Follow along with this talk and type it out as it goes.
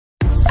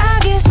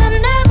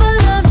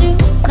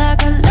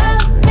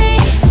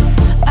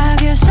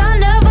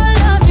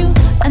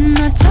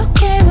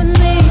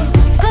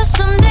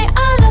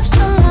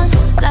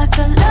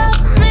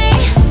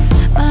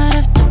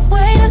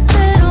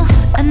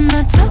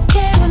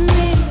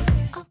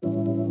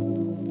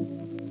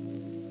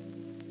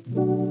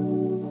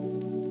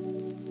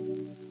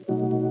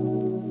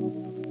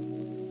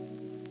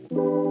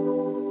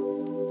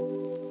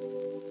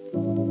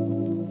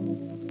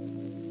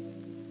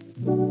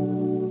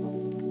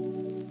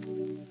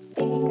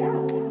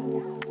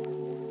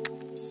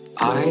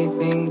I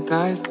think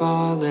I've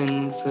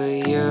fallen for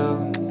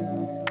you,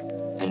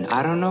 and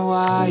I don't know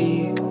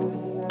why.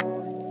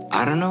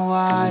 I don't know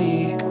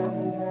why.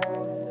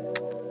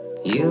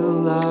 You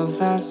love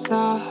that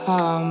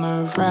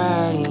summer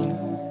rain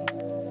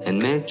in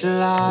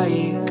mid-July,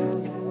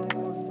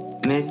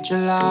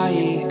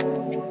 mid-July.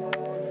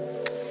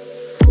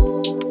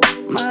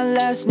 My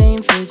last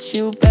name fits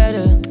you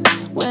better.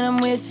 When I'm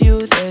with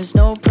you, there's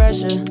no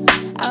pressure.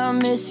 I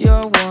miss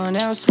your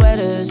worn-out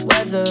sweaters.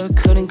 Weather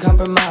couldn't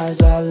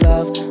compromise our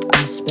love.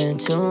 I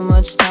spent too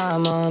much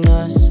time on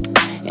us,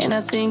 and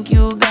I think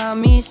you got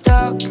me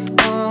stuck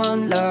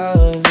on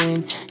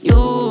loving.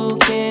 You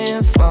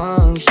can't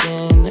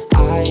function.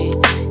 I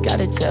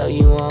gotta tell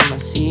you all my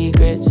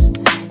secrets,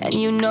 and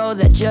you know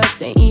that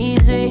just ain't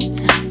easy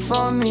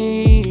for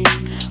me.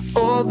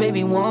 Oh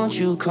baby, won't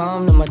you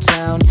come to my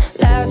town?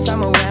 Last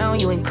time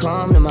around, you ain't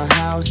come to my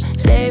house.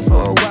 Stay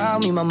for a while,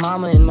 meet my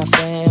mama and my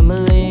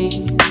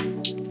family.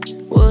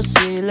 We'll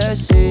see, let's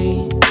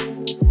see.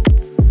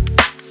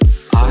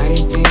 I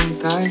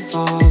think I've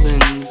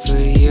fallen for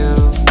you,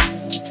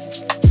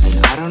 and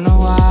I don't know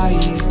why.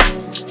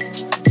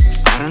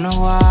 I don't know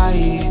why.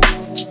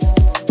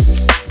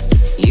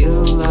 You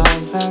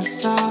love that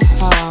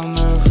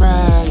summer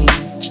rain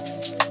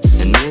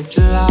in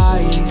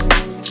mid-July,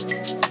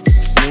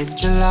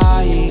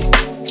 mid-July.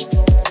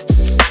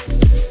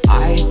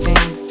 I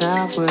think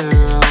that we're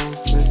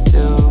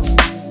overdue.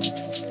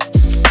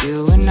 You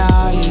and I,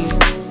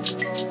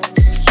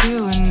 you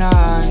and I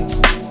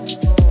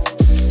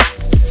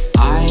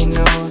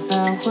know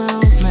that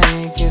we'll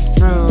make it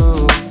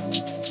through.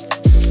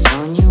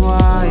 Telling you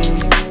why,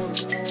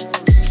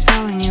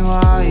 telling you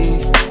why.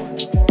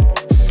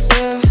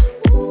 Yeah,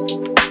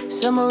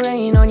 summer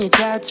rain on your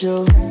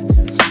tattoo.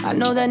 I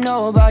know that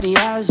nobody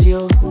has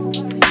you,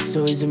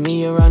 so is it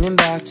me you're running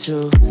back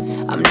to?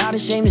 I'm not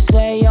ashamed to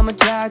say I'm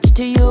attached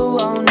to you,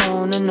 oh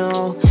no, no,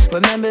 no.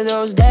 Remember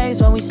those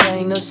days when we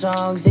sang those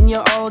songs in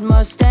your old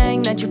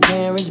Mustang that your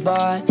parents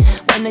bought,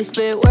 when they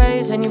split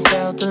ways and you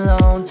felt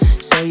alone.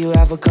 So you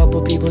have a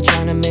couple people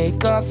trying to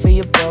make up for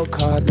your broke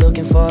heart,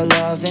 looking for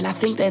love, and I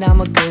think that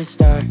I'm a good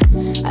start.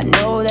 I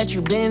know that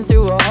you've been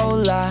through a whole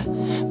lot,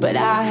 but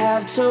I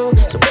have too.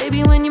 So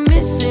baby, when you're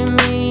missing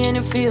me and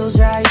it feels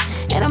right,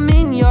 and I'm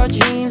in your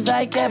dreams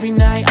like every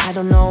night, I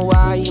don't know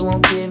why you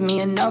won't give me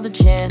another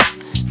chance,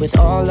 with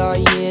all our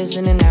years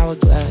in an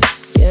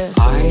hourglass, yeah.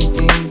 I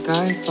think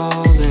I've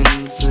fallen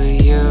for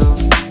you,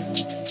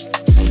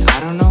 and I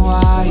don't know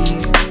why.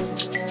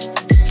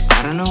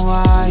 I don't know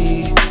why.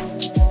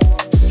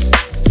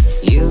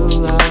 You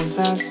love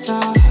that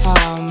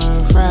summer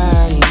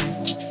rain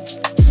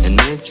in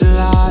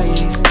mid-July,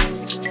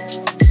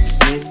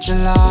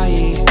 mid-July.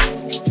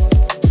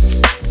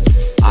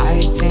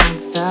 I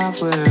think that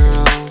we're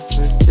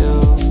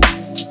overdue.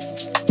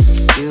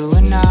 You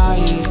and I,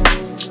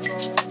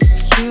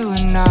 you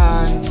and I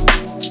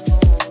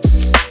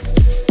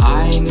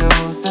know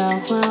that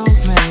we'll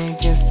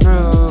make it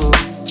through.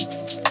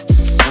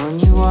 Telling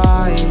you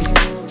why,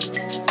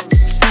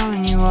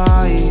 telling you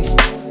why.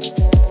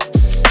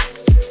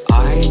 I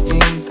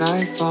think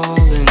I've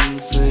fallen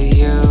for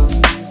you,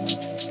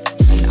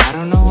 and I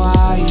don't know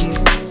why.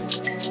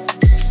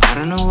 I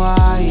don't know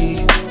why.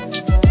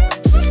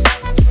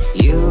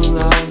 You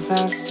love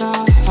that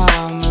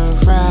summer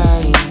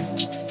rain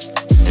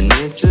in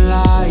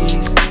mid-July,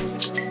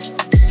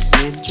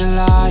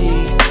 mid-July.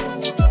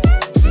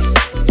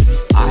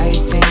 I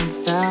think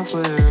that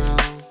we're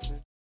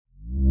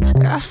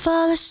over. I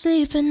fall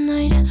asleep at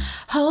night,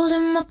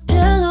 holding my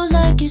pillow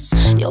like it's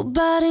your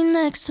body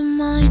next to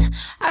mine.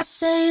 I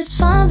say it's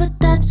fine, but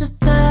that's a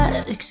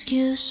bad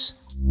excuse.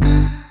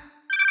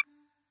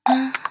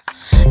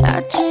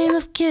 I dream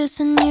of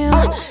kissing you,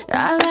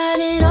 I write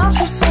it off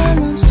as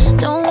someone's.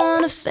 Don't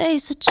wanna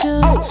face the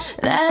truth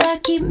that I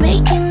keep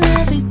making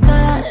every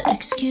bad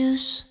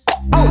excuse.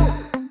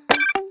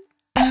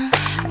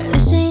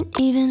 This ain't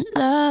even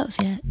love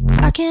yet,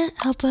 I can't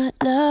help but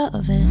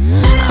love it.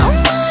 Oh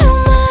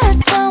my, I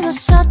tell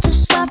myself to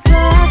stop, but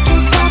I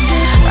can't stop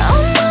it.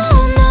 Oh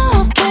no,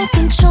 I can't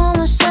control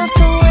myself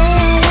the way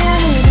I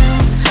want it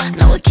out.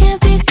 No, it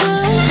can't be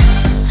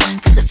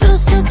good, cause it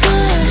feels too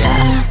good.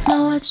 Yeah, I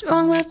know what's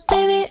wrong, but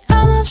baby,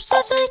 I'm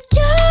obsessed with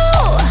you.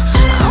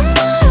 Oh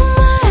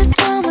my, I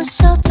tell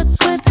myself to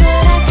quit, but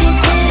I can't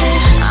quit it.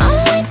 I'm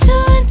way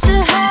too into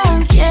how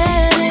I'm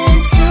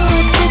getting too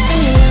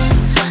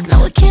addicted. No,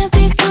 it can't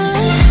be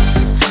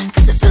good,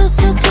 cause it feels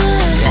too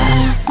good.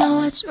 Yeah, I know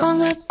what's wrong,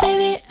 but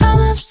baby, I'm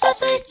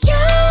obsessed with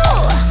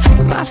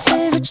you. My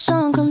favorite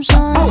song comes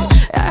on,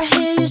 I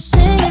hear you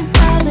singing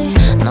badly.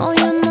 No,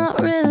 you're not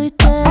really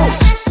there,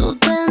 so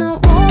then I roll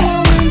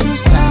my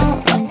windows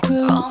down and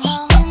cruise.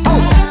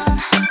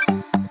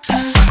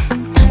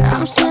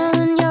 I'm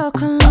smelling your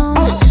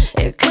cologne,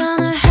 it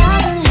kinda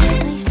hasn't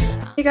hit me.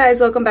 Hey guys,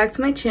 welcome back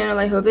to my channel.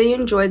 I hope that you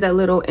enjoyed that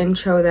little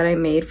intro that I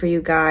made for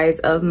you guys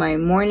of my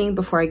morning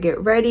before I get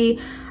ready.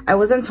 I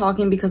wasn't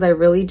talking because I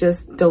really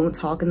just don't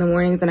talk in the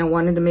mornings, and I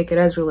wanted to make it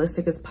as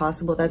realistic as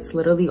possible. That's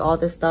literally all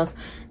the stuff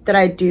that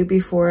I do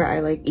before I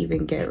like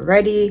even get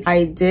ready.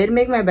 I did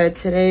make my bed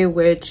today,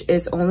 which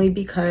is only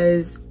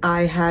because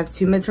I have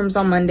 2 midterms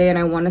on Monday and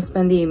I want to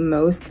spend the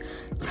most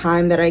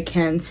time that I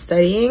can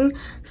studying.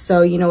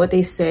 So you know what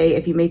they say,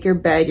 if you make your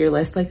bed, you're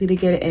less likely to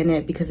get in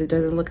it because it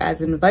doesn't look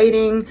as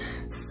inviting.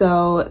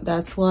 So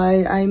that's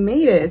why I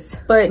made it.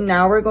 But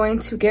now we're going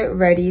to get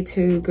ready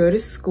to go to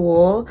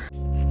school.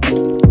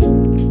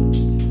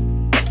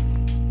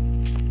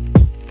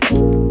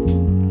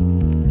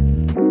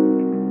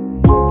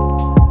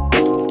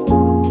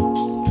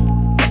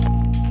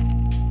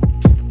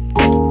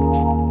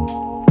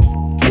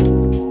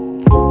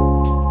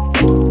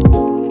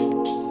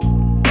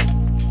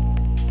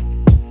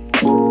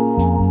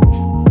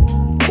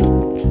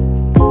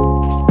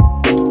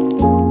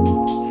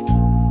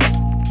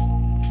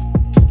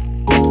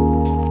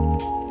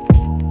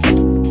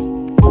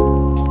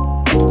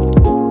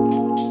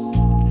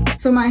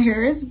 So my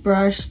hair is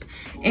brushed,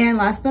 and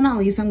last but not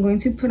least, I'm going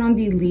to put on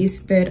the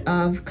least bit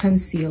of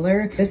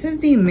concealer. This is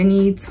the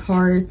Mini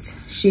Tarte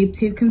Shape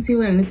Tape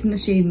Concealer, and it's in the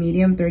shade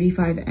Medium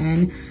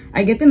 35N.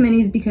 I get the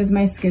minis because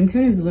my skin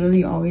tone is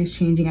literally always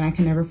changing and I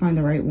can never find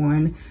the right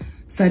one.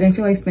 So I didn't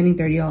feel like spending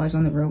 $30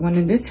 on the real one.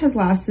 And this has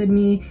lasted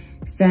me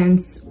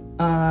since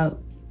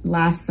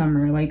last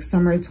summer, like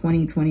summer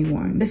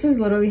 2021. This is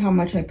literally how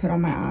much I put on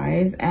my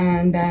eyes.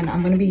 And then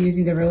I'm going to be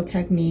using the Real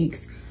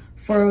Techniques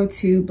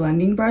 402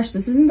 blending brush.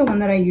 This isn't the one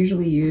that I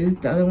usually use.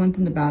 The other one's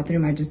in the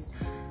bathroom.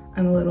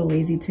 I'm a little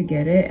lazy to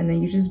get it. And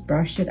then you just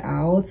brush it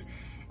out.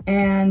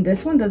 And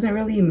this one doesn't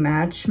really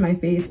match my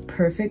face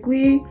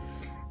perfectly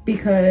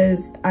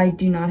because I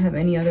do not have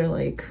any other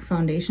like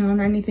foundation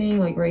on or anything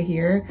like right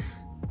here.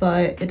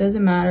 But it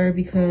doesn't matter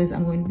because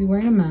I'm going to be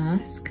wearing a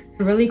mask.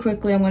 Really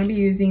quickly, I'm going to be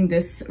using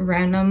this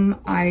random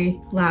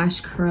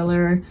eyelash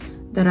curler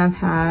that I've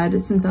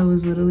had since I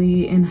was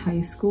literally in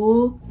high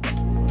school.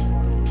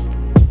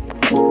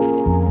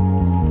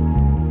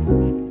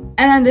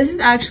 And this is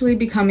actually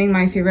becoming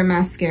my favorite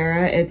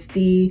mascara. It's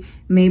the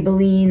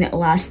Maybelline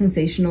Lash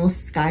Sensational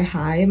Sky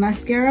High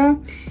mascara.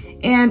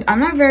 And I'm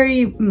not a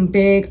very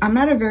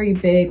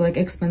big like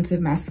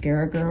expensive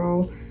mascara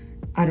girl.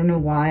 I don't know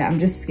why. I'm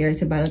just scared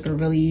to buy like a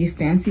really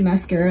fancy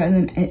mascara and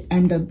then it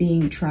end up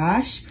being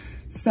trash.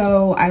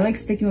 So I like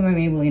sticking with my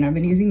Maybelline. I've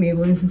been using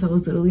Maybelline since I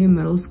was literally in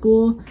middle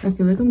school. I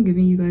feel like I'm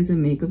giving you guys a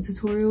makeup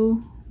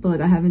tutorial, but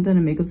like I haven't done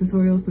a makeup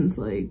tutorial since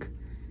like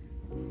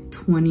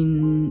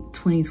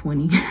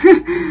 2020.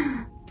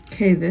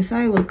 Okay, this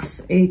eye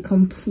looks a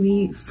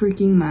complete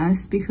freaking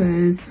mess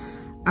because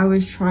I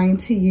was trying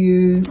to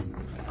use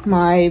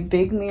my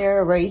big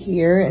mirror right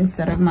here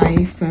instead of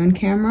my phone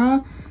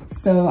camera.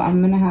 So I'm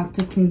gonna have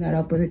to clean that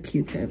up with a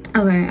Q-tip.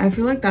 Okay, I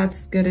feel like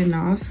that's good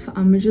enough.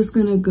 I'm just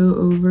gonna go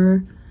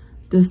over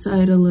this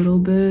side a little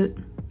bit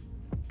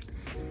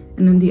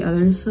and then the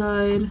other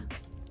side.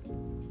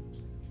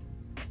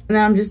 And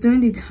then I'm just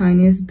doing the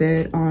tiniest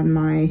bit on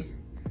my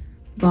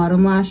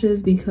bottom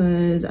lashes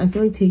because I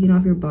feel like taking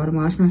off your bottom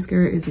lash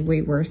mascara is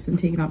way worse than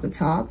taking off the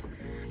top.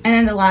 And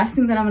then the last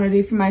thing that I'm going to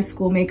do for my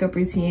school makeup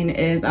routine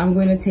is I'm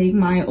going to take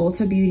my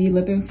Ulta Beauty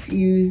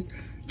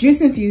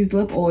Juice Infused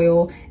Lip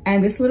Oil,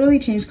 and this literally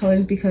changed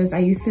colors because I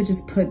used to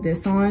just put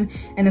this on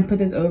and then put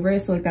this over it,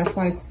 so like that's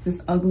why it's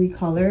this ugly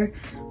color.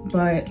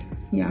 But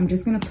yeah, I'm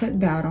just going to put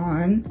that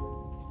on.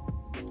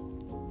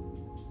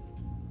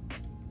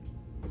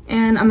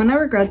 And I'm gonna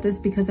regret this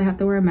because I have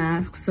to wear a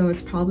mask, so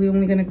it's probably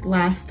only gonna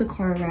last the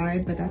car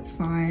ride, but that's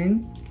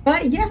fine.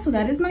 But yeah, so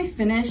that is my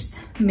finished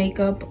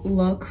makeup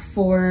look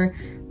for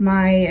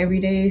my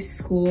everyday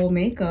school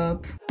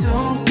makeup.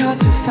 Don't go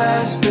too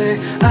fast, babe.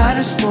 I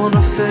just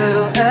wanna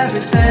feel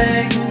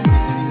everything.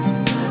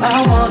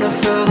 I wanna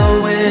feel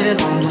the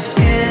wind on my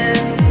skin.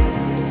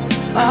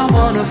 I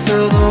wanna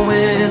feel the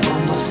wind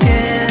on my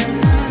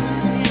skin.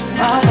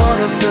 I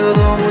wanna feel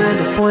the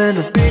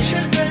wind.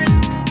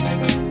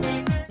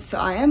 So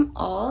I am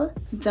all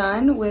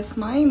done with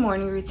my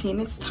morning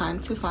routine. It's time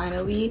to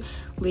finally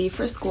leave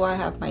for school. I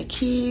have my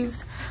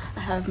keys,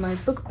 I have my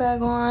book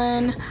bag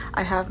on,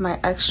 I have my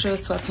extra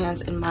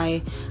sweatpants in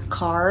my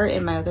car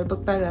in my other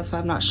book bag. That's why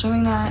I'm not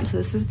showing that. So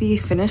this is the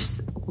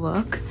finished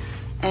look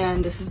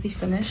and this is the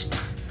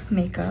finished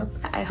makeup.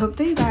 I hope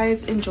that you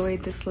guys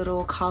enjoyed this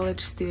little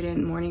college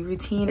student morning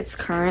routine. It's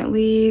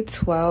currently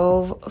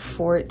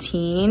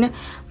 12:14.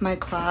 My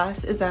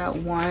class is at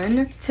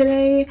 1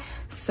 today,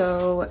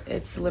 so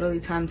it's literally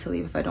time to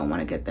leave if I don't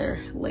want to get there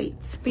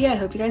late. But yeah, I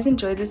hope you guys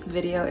enjoyed this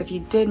video. If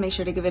you did, make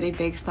sure to give it a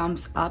big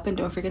thumbs up and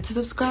don't forget to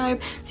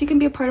subscribe so you can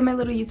be a part of my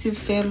little YouTube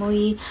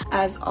family.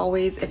 As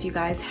always, if you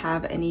guys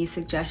have any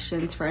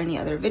suggestions for any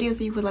other videos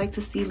that you would like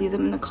to see, leave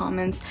them in the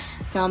comments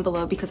down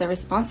below because I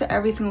respond to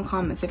every single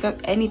comment. So if you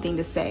have anything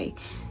to say,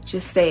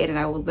 just say it and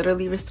I will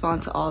literally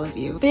respond to all of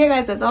you. But yeah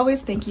guys, as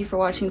always, thank you for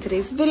watching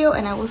today's video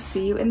and I will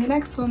see you in the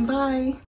next one. Bye.